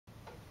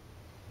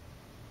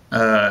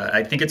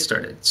I think it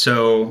started.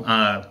 So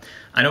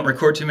I don't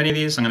record too many of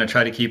these. I'm going to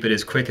try to keep it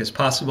as quick as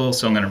possible.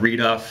 So I'm going to read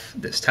off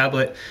this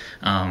tablet.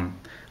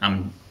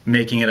 I'm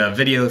making it a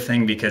video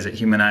thing because it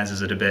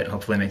humanizes it a bit.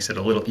 Hopefully makes it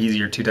a little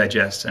easier to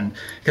digest. And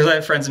because I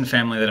have friends and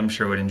family that I'm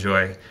sure would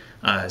enjoy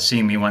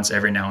seeing me once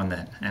every now and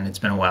then. And it's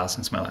been a while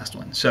since my last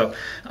one. So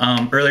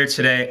earlier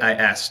today I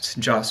asked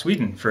Joss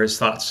Whedon for his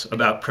thoughts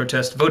about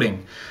protest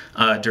voting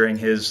during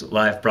his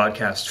live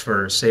broadcast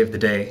for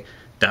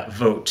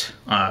SaveTheDay.vote,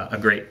 a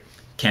great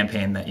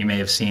campaign that you may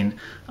have seen,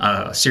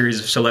 a series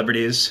of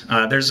celebrities.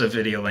 There's a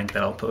video link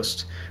that I'll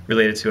post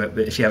related to it,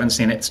 but if you haven't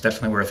seen it, it's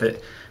definitely worth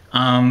it.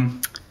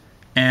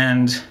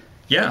 And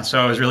yeah, so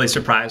I was really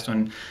surprised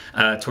when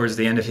towards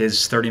the end of his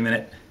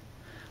 30-minute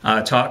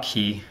talk,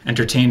 he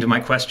entertained my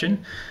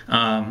question.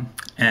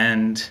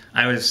 And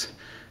I was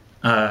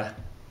a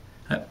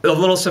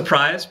little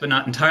surprised, but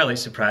not entirely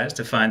surprised,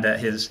 to find that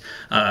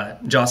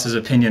Joss's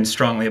opinion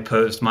strongly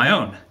opposed my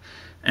own.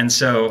 And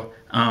so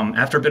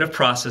after a bit of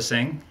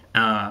processing,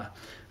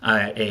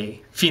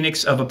 a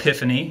phoenix of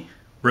epiphany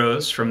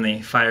rose from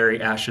the fiery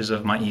ashes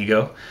of my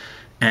ego,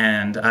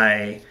 and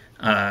I,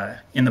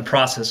 in the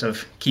process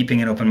of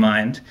keeping an open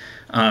mind,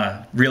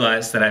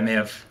 realized that I may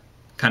have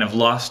kind of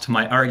lost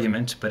my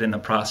argument, but in the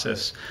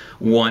process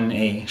won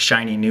a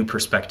shiny new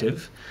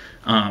perspective.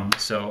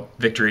 So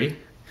victory.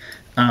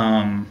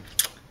 And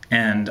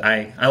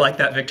I like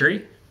that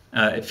victory.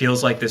 It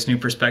feels like this new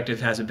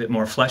perspective has a bit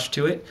more flesh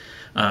to it,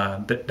 a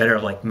bit better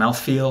like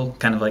mouthfeel,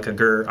 kind of like a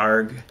grr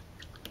arg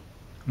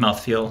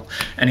mouthfeel.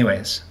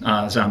 Anyways,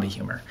 zombie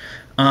humor.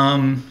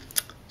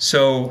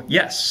 So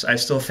yes, I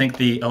still think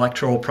the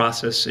electoral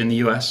process in the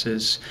US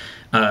is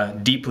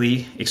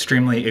deeply,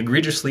 extremely,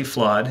 egregiously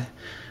flawed,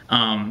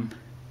 kind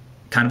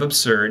of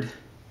absurd,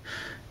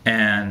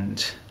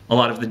 and a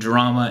lot of the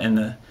drama and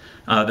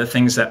the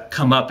things that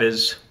come up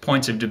as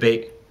points of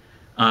debate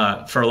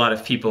for a lot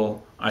of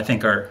people, I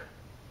think, are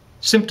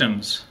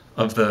symptoms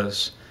of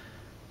those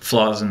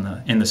flaws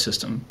in the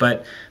system.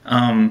 But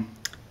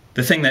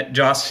the thing that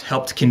Joss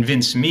helped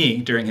convince me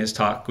during his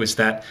talk was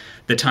that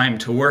the time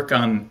to work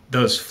on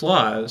those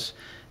flaws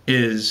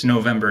is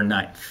November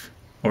 9th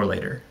or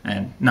later,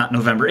 and not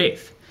November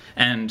 8th.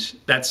 And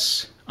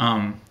that's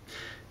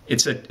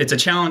it's a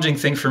challenging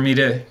thing for me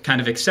to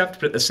kind of accept,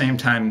 but at the same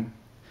time,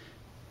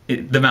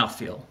 the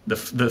mouthfeel,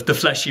 the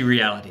fleshy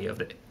reality of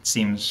it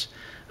seems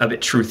a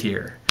bit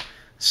truthier.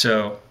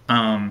 So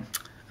I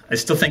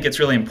still think it's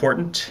really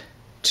important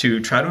to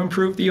try to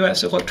improve the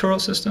U.S. electoral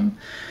system,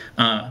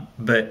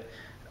 but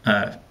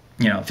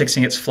you know,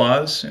 fixing its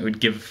flaws, it would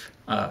give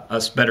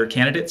us better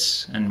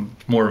candidates and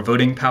more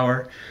voting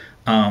power.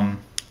 I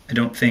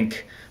don't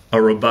think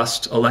a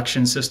robust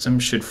election system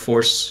should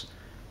force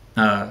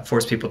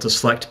people to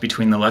select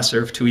between the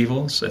lesser of two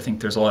evils. I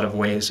think there's a lot of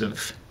ways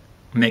of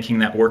making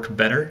that work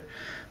better.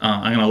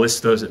 I'm going to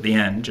list those at the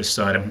end, just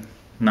so I'm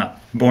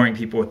not boring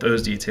people with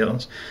those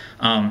details.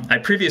 I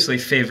previously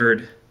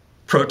favored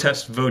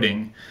protest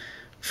voting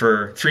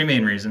for three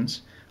main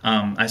reasons.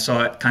 I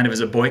saw it kind of as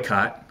a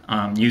boycott,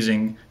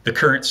 using the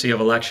currency of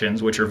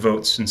elections, which are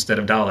votes instead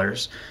of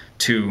dollars,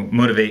 to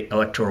motivate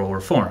electoral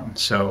reform.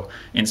 So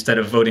instead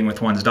of voting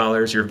with one's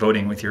dollars, you're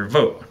voting with your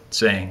vote,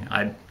 saying,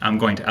 I'm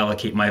going to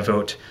allocate my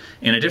vote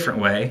in a different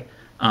way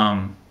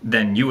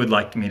than you would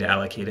like me to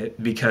allocate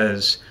it,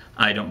 because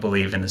I don't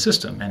believe in the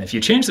system. And if you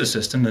change the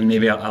system, then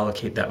maybe I'll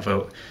allocate that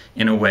vote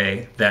in a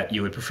way that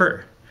you would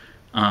prefer.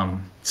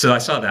 So I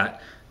saw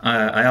that.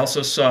 I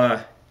also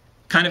saw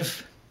kind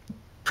of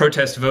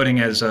protest voting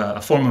as a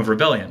form of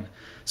rebellion.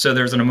 So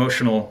there's an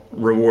emotional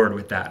reward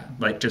with that.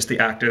 Like, just the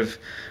act of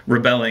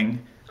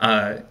rebelling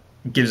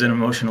gives an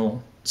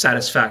emotional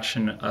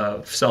satisfaction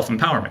of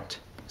self-empowerment.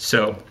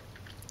 So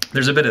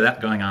there's a bit of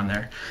that going on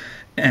there.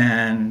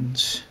 And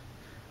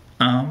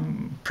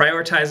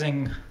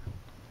prioritizing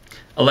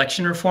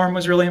election reform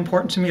was really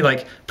important to me,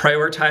 like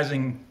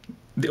prioritizing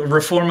the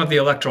reform of the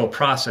electoral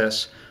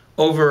process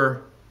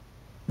over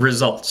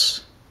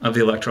results of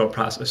the electoral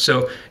process.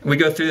 So we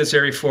go through this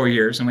every 4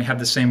 years, and we have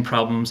the same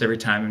problems every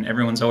time, and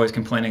everyone's always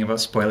complaining about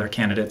spoiler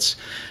candidates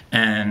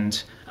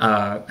and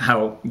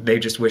how they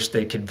just wish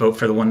they could vote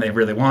for the one they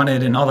really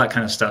wanted and all that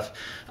kind of stuff.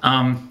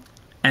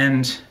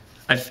 And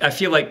I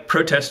feel like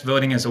protest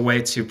voting is a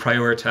way to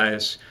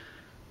prioritize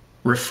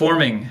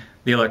reforming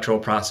the electoral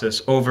process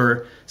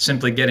over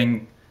simply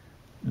getting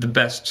the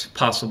best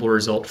possible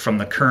result from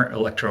the current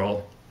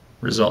electoral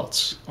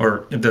results,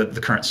 or the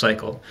current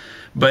cycle.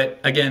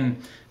 But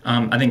again,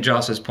 I think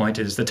Joss's point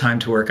is the time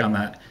to work on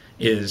that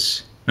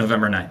is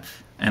November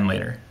 9th and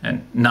later,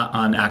 and not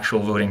on actual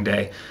voting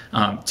day.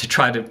 To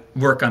try to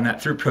work on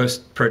that through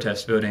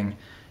protest voting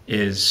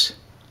is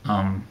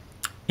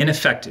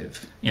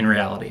ineffective in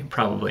reality,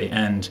 probably,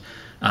 and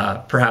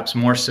perhaps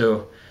more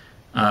so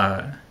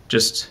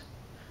just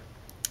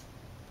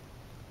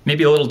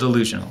maybe a little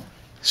delusional.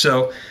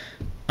 So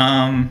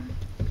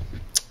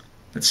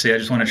let's see, I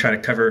just want to try to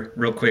cover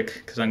real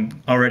quick because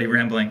I'm already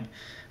rambling.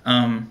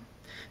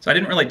 So I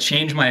didn't really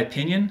change my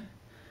opinion,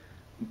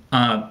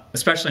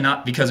 especially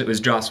not because it was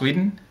Joss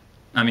Whedon.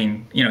 I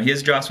mean, you know, he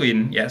is Joss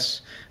Whedon,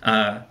 yes,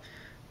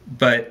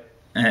 but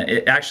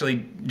it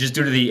actually, just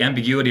due to the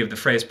ambiguity of the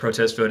phrase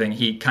protest voting,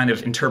 he kind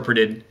of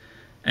interpreted,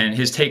 and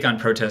his take on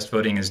protest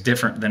voting is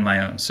different than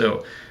my own.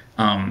 So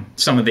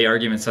some of the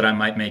arguments that I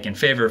might make in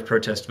favor of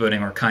protest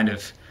voting are kind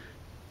of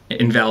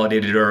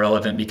invalidated or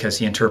irrelevant because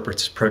he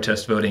interprets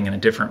protest voting in a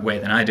different way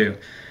than I do.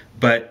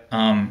 But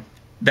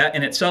that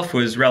in itself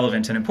was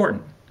relevant and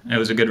important. It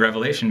was a good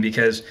revelation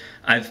because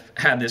I've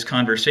had this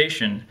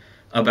conversation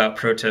about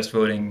protest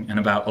voting and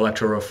about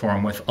electoral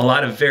reform with a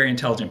lot of very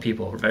intelligent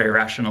people, very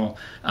rational,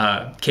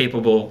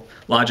 capable,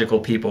 logical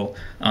people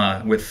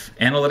with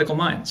analytical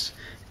minds.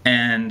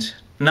 And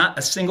not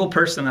a single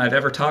person that I've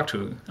ever talked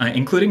to,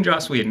 including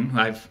Joss Whedon, who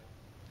I've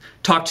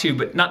talked to,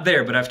 but not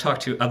there, but I've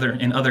talked to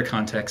in other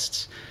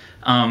contexts,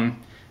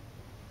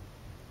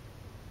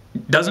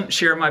 doesn't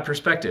share my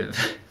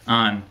perspective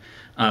on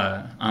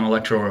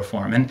electoral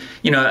reform. And,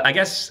 you know, I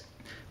guess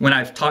when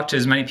I've talked to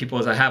as many people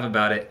as I have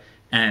about it,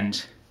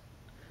 and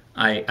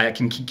I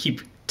can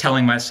keep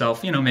telling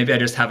myself, you know, maybe I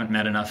just haven't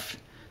met enough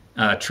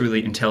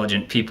truly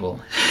intelligent people.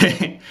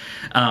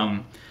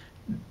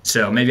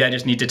 So maybe I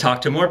just need to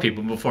talk to more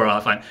people before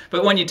I'll find.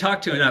 But when you talk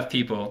to enough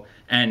people,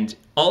 and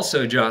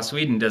also Joss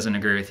Whedon doesn't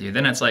agree with you,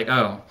 then it's like,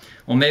 oh,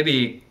 well,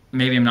 maybe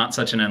I'm not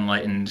such an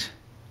enlightened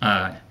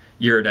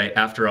erudite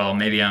after all.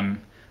 Maybe I'm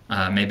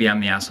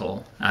the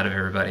asshole out of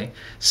everybody.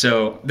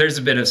 So there's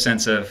a bit of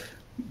sense of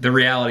the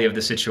reality of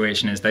the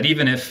situation is that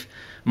even if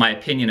my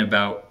opinion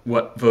about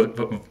what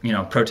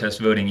protest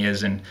voting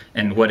is and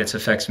what its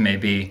effects may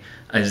be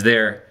is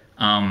there,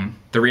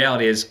 the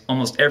reality is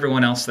almost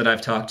everyone else that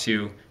I've talked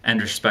to and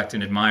respect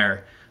and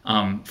admire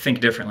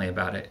think differently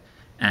about it.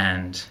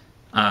 And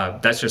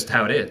that's just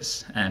how it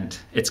is. And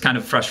it's kind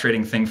of a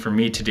frustrating thing for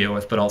me to deal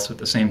with, but also at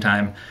the same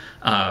time,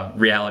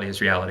 reality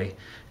is reality.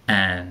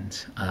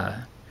 And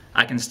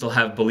I can still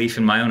have belief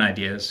in my own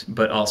ideas,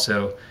 but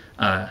also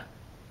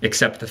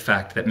accept the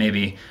fact that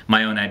maybe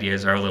my own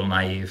ideas are a little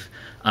naive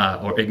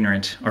or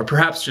ignorant or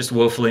perhaps just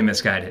woefully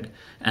misguided.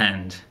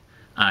 And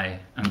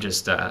I'm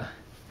just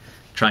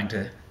trying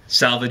to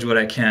salvage what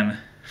I can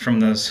from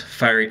those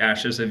fiery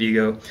ashes of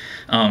ego.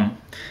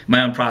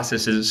 My own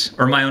processes,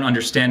 or my own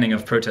understanding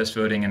of protest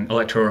voting and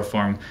electoral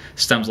reform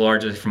stems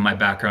largely from my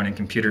background in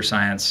computer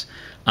science,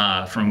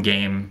 from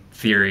game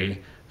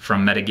theory,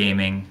 from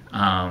metagaming,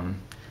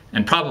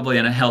 and probably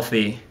in a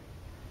healthy,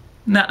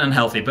 not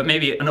unhealthy, but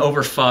maybe an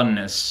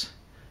over-fondness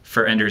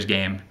for Ender's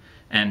Game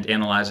and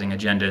analyzing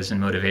agendas and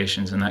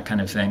motivations and that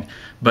kind of thing.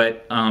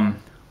 But I'm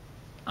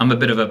a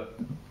bit of a,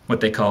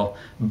 what they call,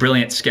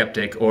 brilliant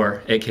skeptic,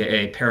 or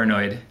AKA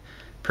paranoid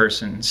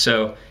person.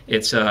 So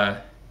it's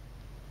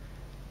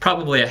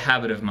probably a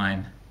habit of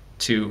mine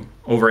to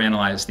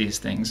overanalyze these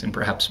things and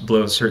perhaps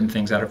blow certain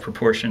things out of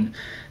proportion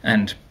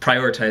and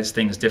prioritize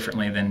things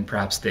differently than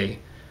perhaps they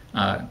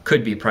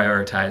could be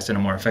prioritized in a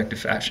more effective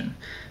fashion.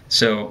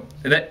 So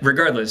that,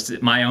 regardless,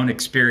 my own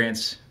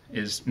experience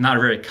is not a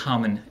very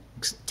common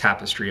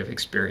tapestry of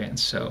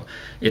experience. So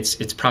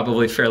it's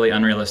probably fairly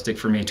unrealistic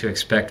for me to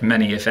expect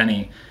many, if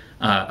any,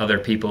 other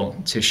people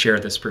to share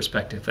this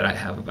perspective that I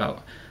have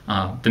about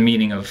the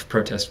meaning of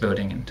protest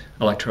voting and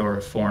electoral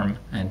reform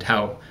and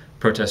how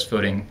protest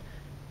voting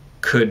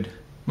could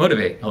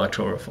motivate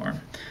electoral reform.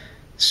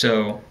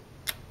 So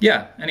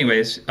yeah,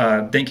 anyways,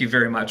 thank you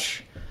very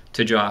much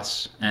to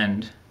Joss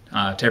and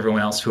to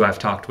everyone else who I've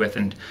talked with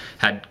and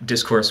had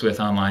discourse with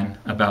online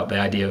about the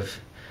idea of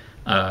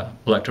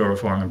electoral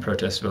reform and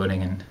protest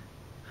voting and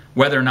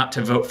whether or not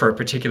to vote for a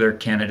particular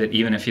candidate,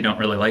 even if you don't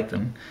really like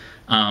them,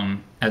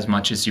 as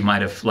much as you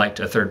might have liked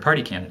a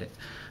third-party candidate,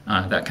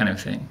 that kind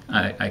of thing.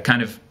 I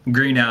kind of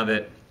agree now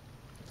that,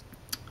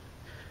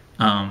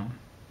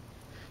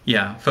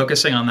 yeah,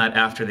 focusing on that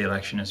after the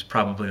election is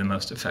probably the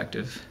most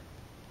effective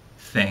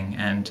thing.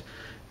 And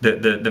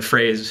the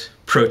phrase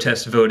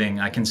protest voting,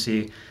 I can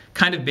see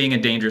kind of being a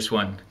dangerous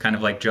one, kind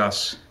of like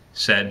Joss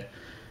said,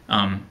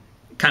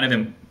 kind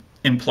of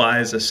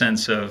implies a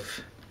sense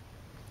of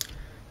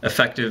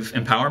effective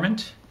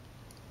empowerment.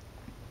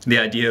 The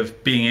idea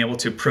of being able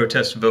to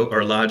protest vote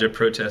or lodge a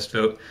protest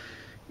vote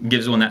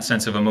gives one that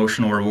sense of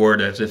emotional reward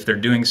as if they're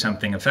doing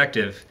something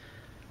effective,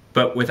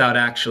 but without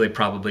actually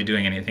probably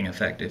doing anything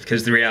effective.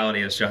 Because the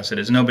reality, as Joss said,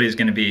 is nobody's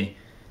going to be,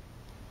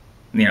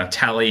 you know,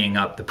 tallying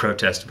up the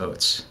protest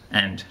votes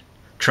and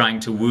trying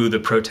to woo the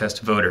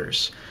protest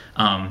voters.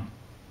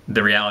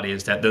 The reality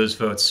is that those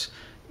votes,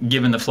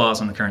 given the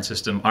flaws in the current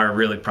system, are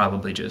really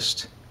probably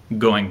just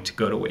going to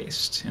go to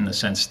waste, in the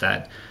sense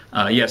that,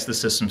 yes, the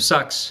system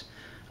sucks.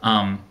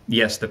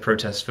 Yes, the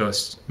protest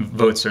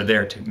votes are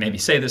there to maybe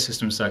say the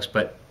system sucks,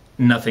 but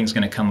nothing's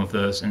going to come of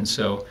those. And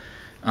so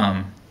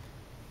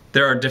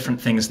there are different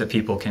things that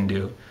people can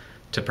do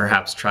to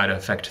perhaps try to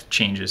affect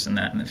changes in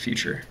that in the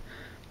future.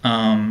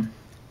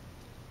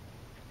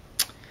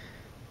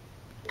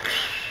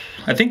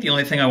 I think the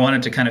only thing I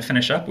wanted to kind of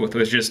finish up with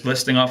was just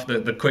listing off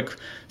the quick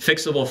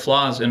fixable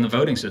flaws in the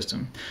voting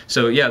system.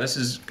 So yeah, this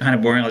is kind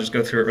of boring. I'll just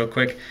go through it real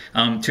quick.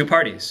 Two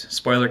parties,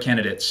 spoiler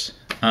candidates,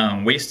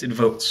 wasted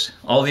votes.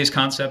 All these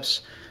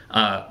concepts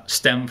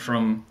stem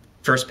from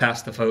first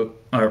past the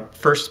vote, or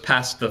first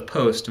past the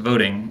post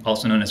voting,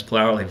 also known as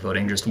plurality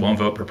voting, just one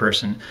vote per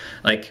person.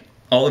 Like,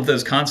 all of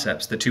those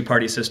concepts, the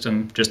two-party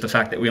system, just the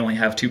fact that we only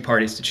have two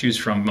parties to choose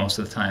from most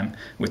of the time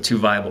with two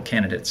viable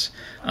candidates,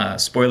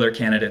 spoiler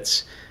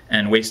candidates,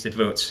 and wasted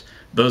votes,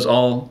 those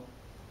all,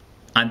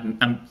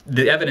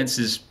 the evidence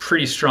is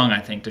pretty strong, I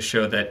think, to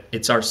show that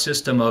it's our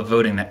system of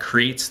voting that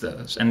creates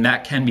those, and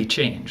that can be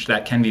changed,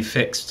 that can be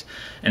fixed.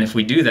 And if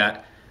we do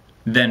that,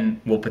 then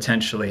we'll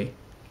potentially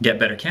get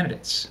better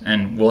candidates,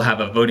 and we'll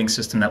have a voting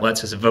system that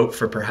lets us vote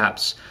for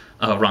perhaps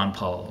a Ron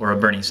Paul or a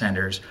Bernie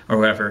Sanders or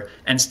whoever,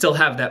 and still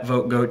have that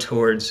vote go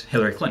towards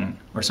Hillary Clinton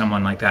or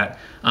someone like that.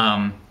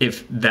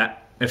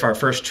 If our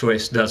first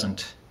choice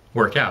doesn't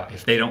work out,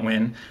 if they don't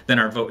win, then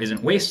our vote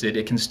isn't wasted.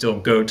 It can still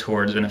go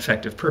towards an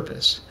effective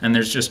purpose. And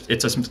there's just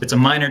it's a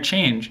minor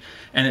change,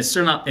 and it's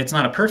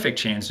not a perfect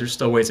change. There's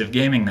still ways of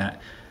gaming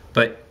that,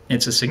 but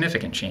it's a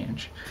significant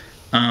change.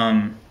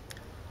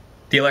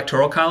 The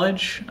Electoral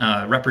College,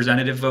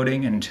 representative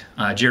voting, and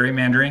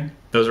gerrymandering,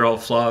 those are all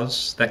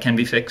flaws that can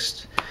be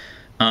fixed.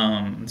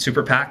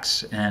 Super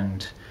PACs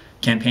and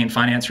campaign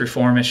finance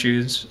reform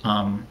issues,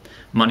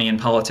 money in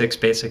politics,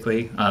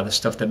 basically, the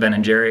stuff that Ben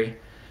and Jerry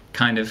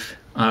kind of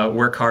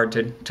work hard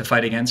to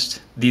fight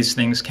against. These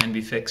things can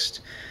be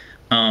fixed.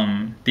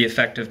 The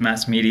effect of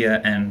mass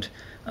media and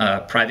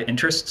private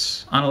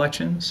interests on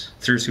elections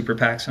through super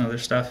PACs and other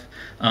stuff.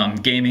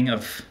 Gaming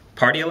of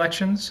party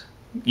elections,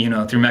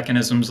 through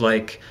mechanisms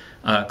like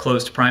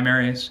closed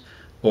primaries,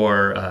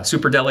 or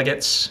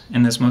superdelegates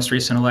in this most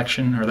recent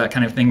election, or that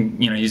kind of thing,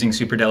 using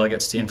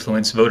superdelegates to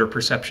influence voter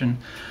perception.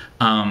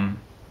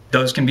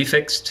 Those can be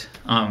fixed.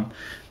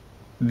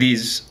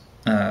 Let's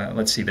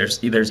see,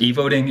 there's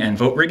e-voting and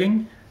vote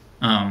rigging.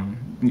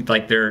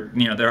 Like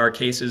there are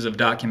cases of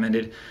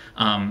documented,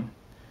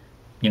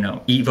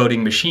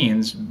 e-voting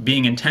machines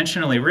being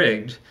intentionally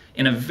rigged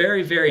in a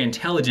very, very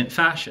intelligent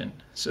fashion.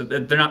 So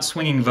that they're not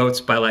swinging votes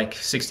by like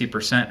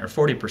 60% or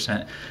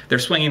 40%. They're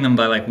swinging them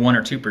by like 1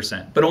 or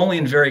 2%, but only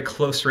in very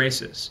close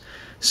races.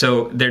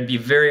 So they'd be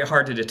very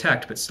hard to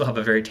detect, but still have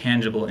a very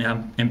tangible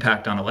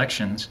impact on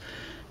elections.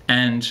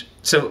 And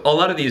so a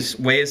lot of these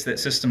ways that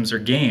systems are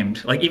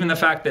gamed, like even the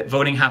fact that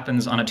voting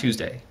happens on a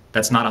Tuesday,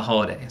 that's not a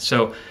holiday.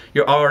 So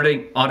you're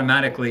already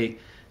automatically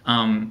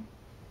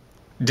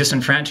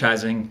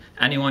disenfranchising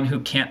anyone who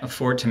can't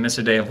afford to miss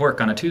a day of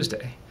work on a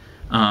Tuesday.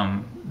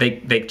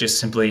 They just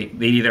simply,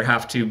 they either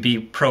have to be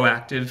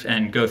proactive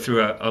and go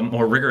through a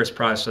more rigorous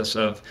process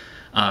of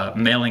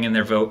mailing in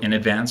their vote in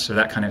advance or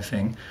that kind of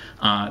thing.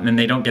 And then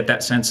they don't get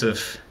that sense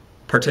of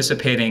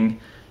participating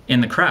in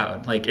the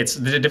crowd. Like, it's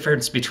the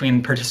difference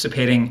between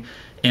participating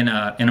in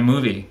a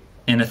movie,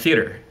 in a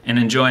theater, and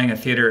enjoying a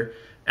theater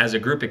as a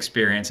group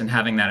experience and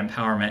having that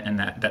empowerment and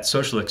that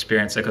social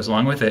experience that goes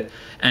along with it,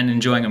 and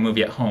enjoying a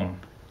movie at home.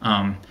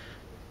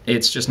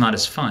 It's just not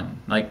as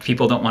fun. Like,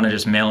 people don't want to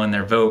just mail in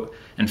their vote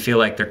and feel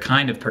like they're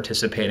kind of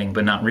participating,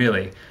 but not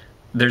really.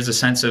 There's a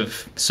sense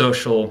of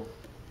social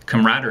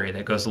camaraderie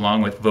that goes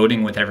along with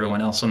voting with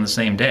everyone else on the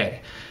same day.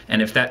 And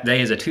if that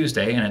day is a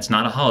Tuesday and it's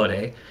not a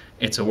holiday,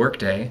 it's a work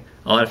day,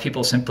 a lot of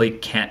people simply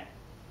can't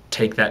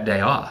take that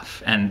day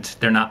off, and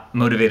they're not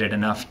motivated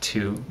enough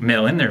to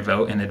mail in their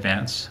vote in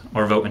advance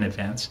or vote in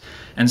advance,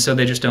 and so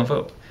they just don't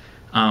vote.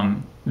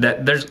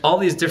 That there's all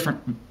these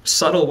different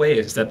subtle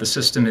ways that the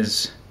system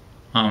is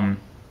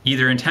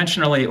either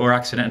intentionally or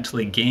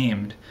accidentally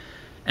gamed,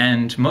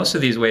 and most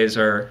of these ways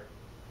are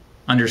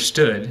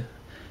understood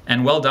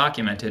and well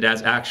documented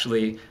as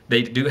actually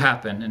they do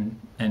happen,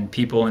 and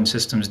people and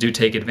systems do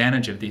take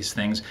advantage of these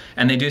things,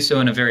 and they do so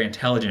in a very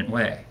intelligent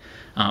way.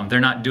 They're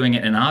not doing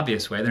it in an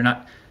obvious way. They're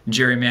not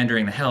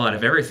gerrymandering the hell out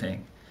of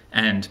everything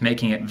and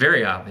making it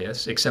very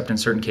obvious, except in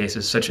certain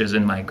cases, such as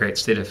in my great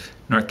state of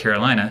North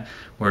Carolina,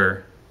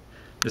 where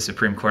the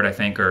Supreme Court, I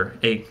think, or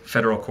a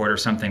federal court or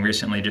something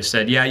recently just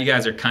said, yeah, you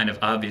guys are kind of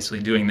obviously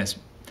doing this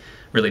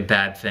really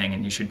bad thing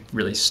and you should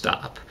really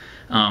stop.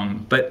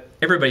 But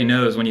everybody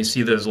knows when you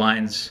see those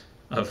lines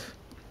of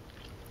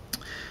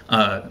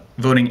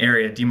voting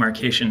area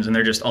demarcations and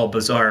they're just all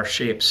bizarre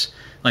shapes,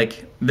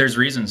 like, there's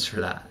reasons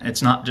for that.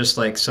 It's not just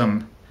like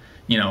some,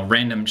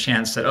 random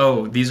chance that,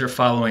 oh, these are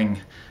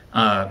following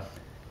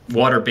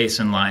water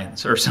basin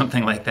lines or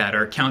something like that,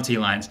 or county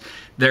lines.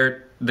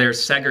 They're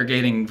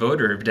segregating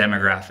voter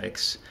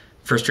demographics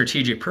for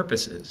strategic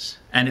purposes.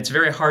 And it's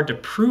very hard to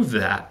prove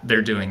that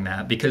they're doing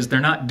that, because they're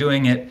not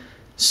doing it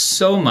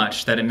so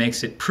much that it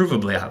makes it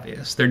provably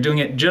obvious. They're doing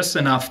it just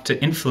enough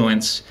to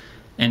influence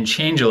and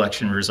change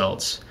election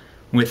results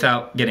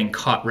without getting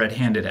caught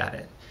red-handed at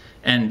it.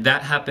 And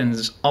that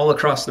happens all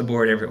across the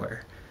board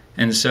everywhere.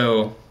 And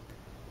so,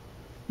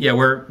 yeah,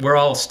 we're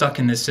all stuck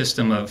in this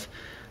system of,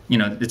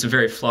 it's a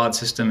very flawed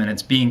system, and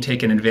it's being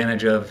taken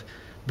advantage of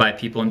by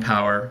people in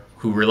power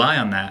who rely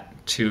on that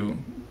to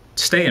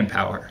stay in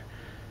power.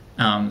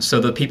 So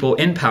the people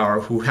in power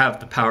who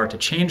have the power to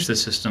change the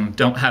system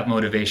don't have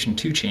motivation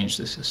to change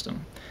the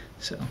system.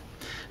 So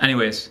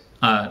anyways,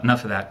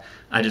 enough of that.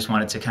 I just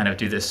wanted to kind of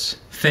do this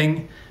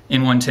thing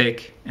in one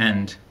take,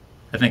 and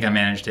I think I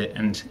managed it,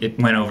 and it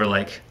went over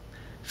like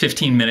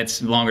 15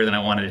 minutes longer than I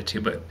wanted it to,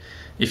 but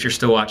if you're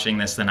still watching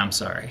this, then I'm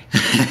sorry.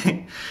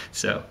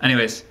 So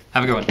anyways,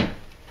 have a good one.